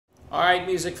All right,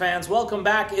 music fans, welcome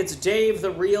back. It's Dave,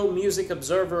 the Real Music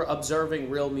Observer, observing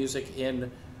real music in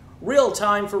real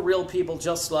time for real people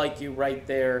just like you right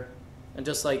there and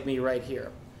just like me right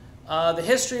here. The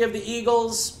history of the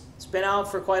Eagles, it's been out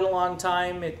for quite a long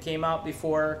time. It came out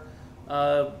before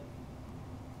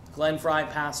Glenn Frey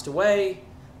passed away.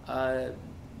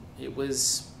 It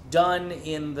was done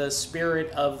in the spirit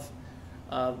of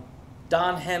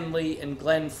Don Henley and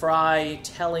Glenn Frey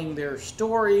telling their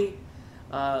story,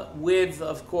 with,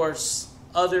 of course,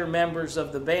 other members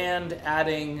of the band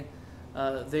adding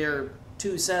their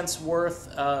 2 cents worth,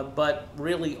 but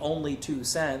really only 2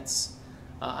 cents.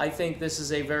 I think this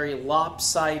is a very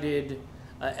lopsided,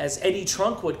 as Eddie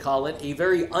Trunk would call it, a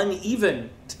very uneven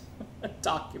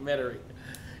documentary.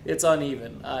 It's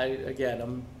uneven.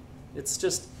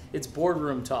 It's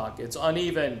boardroom talk. It's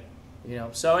uneven, you know.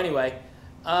 So anyway,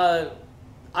 I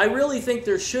really think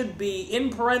there should be, in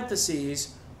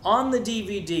parentheses, on the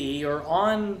DVD or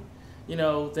on, you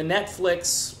know, the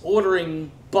Netflix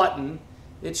ordering button,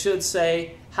 it should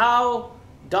say how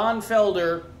Don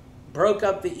Felder broke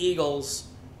up the Eagles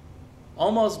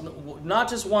almost, not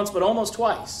just once, but almost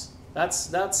twice.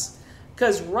 That's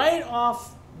because right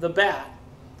off the bat,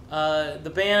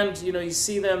 the band, you know, you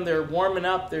see them, they're warming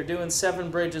up, they're doing Seven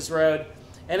Bridges Road,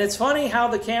 and it's funny how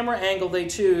the camera angle they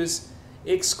choose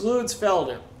excludes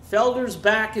Felder. Felder's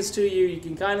back is to you. You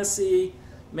can kind of see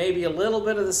maybe a little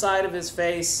bit of the side of his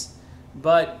face,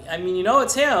 but I mean, you know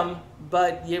it's him,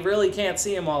 but you really can't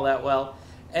see him all that well.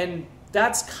 And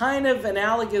that's kind of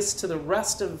analogous to the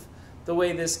rest of the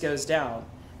way this goes down.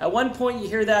 At one point you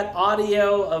hear that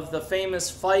audio of the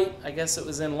famous fight, I guess it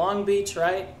was in Long Beach,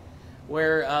 right?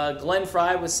 Where Glenn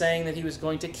Frey was saying that he was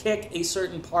going to kick a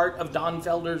certain part of Don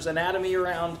Felder's anatomy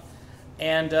around,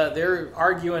 and they're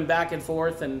arguing back and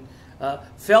forth, and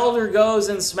Felder goes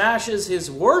and smashes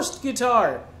his worst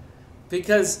guitar,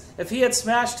 because if he had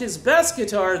smashed his best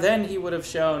guitar, then he would have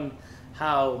shown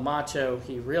how macho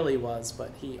he really was,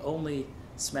 but he only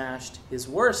smashed his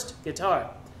worst guitar.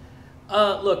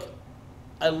 Look,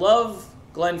 I love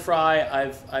Glenn Frey.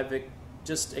 I've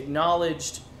just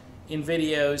acknowledged in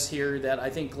videos here that I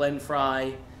think Glenn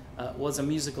Frey was a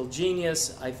musical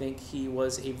genius. I think he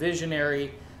was a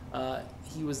visionary.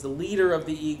 He was the leader of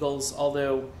the Eagles,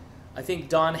 although I think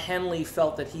Don Henley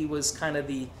felt that he was kind of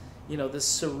the, you know, the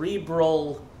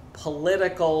cerebral,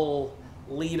 political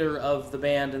leader of the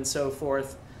band and so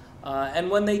forth. And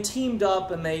when they teamed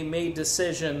up and they made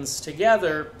decisions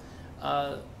together,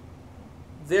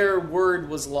 their word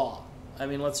was law. I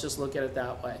mean, let's just look at it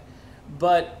that way.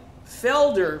 But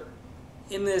Felder,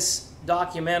 in this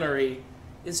documentary,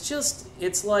 is just,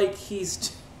 it's like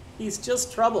he's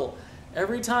just trouble.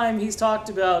 Every time he's talked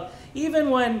about, even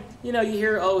when, you know, you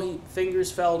hear, oh, he fingers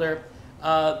Felder,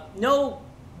 no,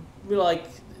 like,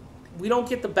 we don't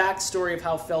get the backstory of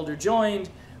how Felder joined.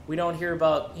 We don't hear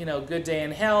about, you know, Good Day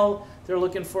in Hell. They're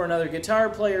looking for another guitar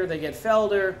player. They get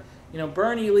Felder. You know,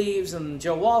 Bernie leaves and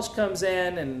Joe Walsh comes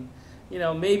in, and, you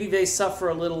know, maybe they suffer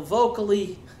a little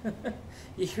vocally.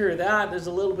 You hear that. There's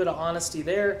a little bit of honesty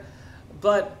there.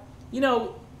 But, you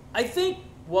know, I think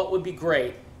what would be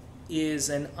great is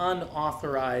an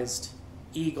unauthorized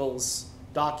Eagles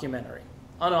documentary.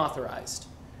 Unauthorized.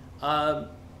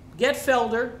 Get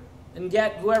Felder and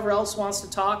get whoever else wants to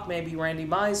talk, maybe Randy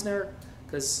Meisner,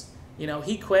 because, you know,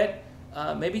 he quit.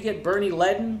 Maybe get Bernie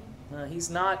Ledden. He's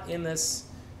not in this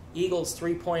Eagles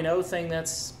 3.0 thing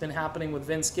that's been happening with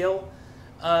Vince Gill.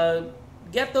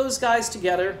 Get those guys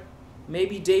together.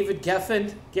 Maybe David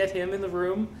Geffen, get him in the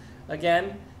room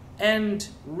again, and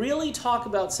really talk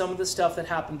about some of the stuff that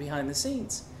happened behind the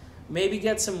scenes. Maybe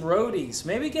get some roadies.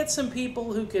 Maybe get some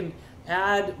people who can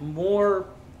add more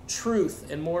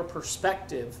truth and more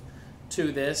perspective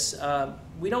to this.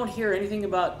 We don't hear anything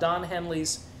about Don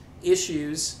Henley's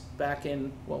issues back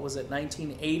in, what was it,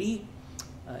 1980?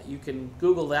 You can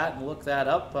Google that and look that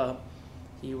up.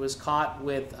 He was caught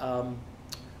with,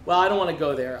 well, I don't want to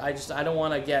go there. I don't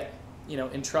want to get, you know,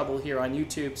 in trouble here on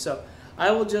YouTube. So I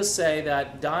will just say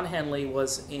that Don Henley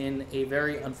was in a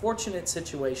very unfortunate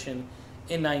situation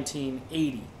in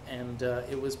 1980, and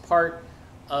it was part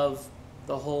of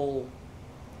the whole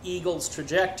Eagles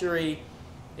trajectory.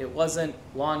 It wasn't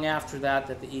long after that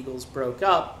that the Eagles broke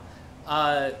up,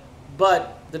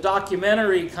 but the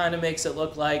documentary kind of makes it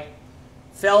look like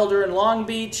Felder in Long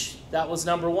Beach, that was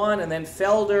 #1, and then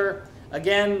Felder,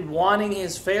 again, wanting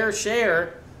his fair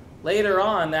share later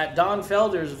on. That Don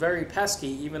Felder is very pesky,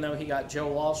 even though he got Joe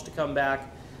Walsh to come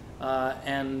back,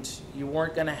 and you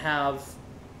weren't going to have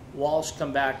Walsh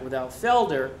come back without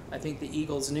Felder. I think the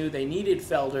Eagles knew they needed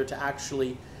Felder to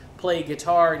actually play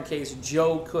guitar in case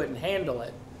Joe couldn't handle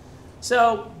it.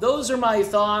 So those are my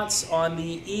thoughts on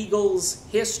the Eagles,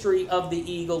 history of the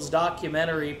Eagles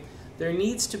documentary. There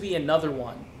needs to be another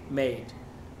one made.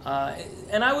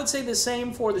 And I would say the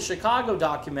same for the Chicago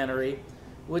documentary,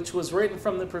 which was written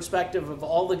from the perspective of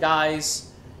all the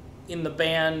guys in the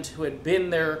band who had been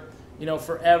there, you know,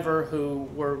 forever, who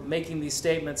were making these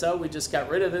statements, oh, we just got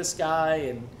rid of this guy.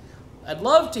 And I'd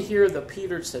love to hear the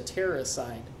Peter Cetera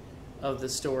side of the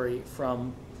story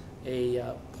from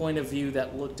a point of view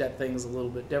that looked at things a little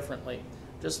bit differently.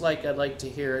 Just like I'd like to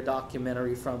hear a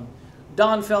documentary from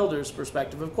Don Felder's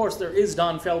perspective. Of course, there is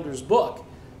Don Felder's book,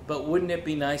 but wouldn't it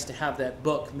be nice to have that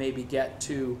book maybe get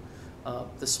to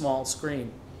the small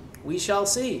screen? We shall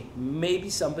see. Maybe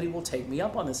somebody will take me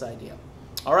up on this idea.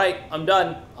 All right, I'm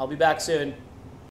done. I'll be back soon.